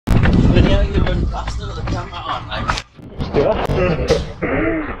I've still got the camera on, like.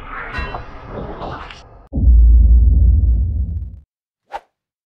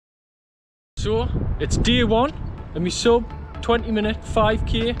 So, it's day one of my sub 20-minute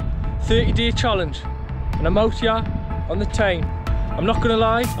 5k 30-day challenge, and I'm out here on the time. I'm not gonna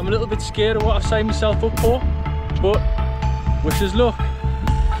lie, I'm a little bit scared of what I've signed myself up for, but wish us luck.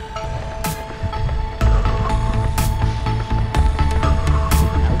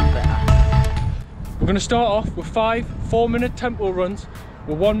 We're gonna start off with 5 4-minute tempo runs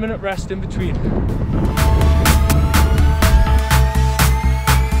with 1 minute rest in between.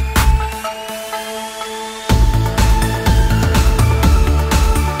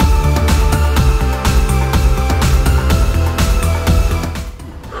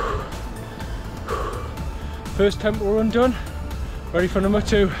 First tempo run done, ready for number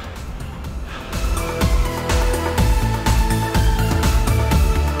 2.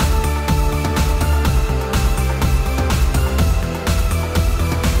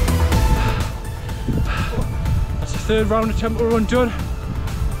 That's the 3rd round of tempo run done.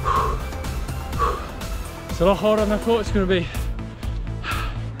 It's a lot harder than I thought it's going to be.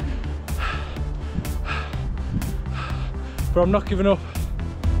 But I'm not giving up.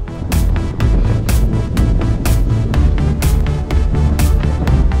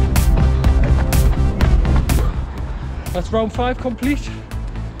 That's round 5 complete.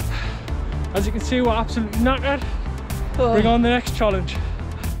 As you can see, we're absolutely knackered. Bring on the next challenge.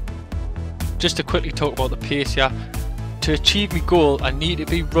 Just to quickly talk about the pace here. To achieve my goal, I need to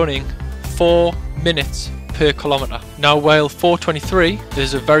be running 4 minutes per kilometre. Now, while 4:23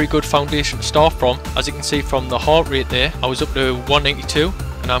 is a very good foundation to start from, as you can see from the heart rate there, I was up to 192.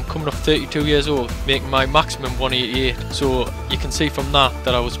 And I'm coming up 32 years old, making my maximum 188. So you can see from that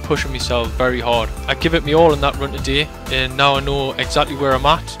I was pushing myself very hard. I give it me all in that run today, and now I know exactly where I'm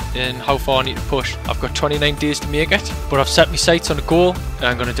at and how far I need to push. I've got 29 days to make it, but I've set my sights on a goal and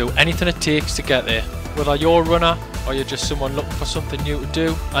I'm going to do anything it takes to get there. Whether you're a runner or you're just someone looking for something new to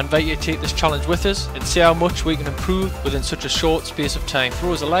do, I invite you to take this challenge with us and see how much we can improve within such a short space of time.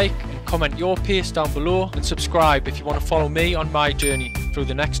 Throw us a like and comment your pace down below, and subscribe if you want to follow me on my journey through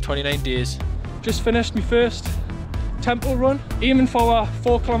the next 29 days. Just finished my first tempo run, aiming for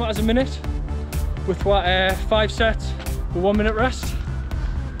 4 kilometers a minute with 5 sets with 1 minute rest.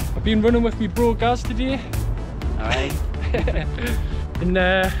 I've been running with my bro Gaz today. Alright. And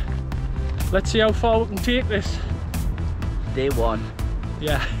let's see how far we can take this. Day 1.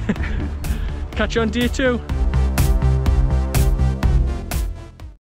 Yeah. Catch you on day 2.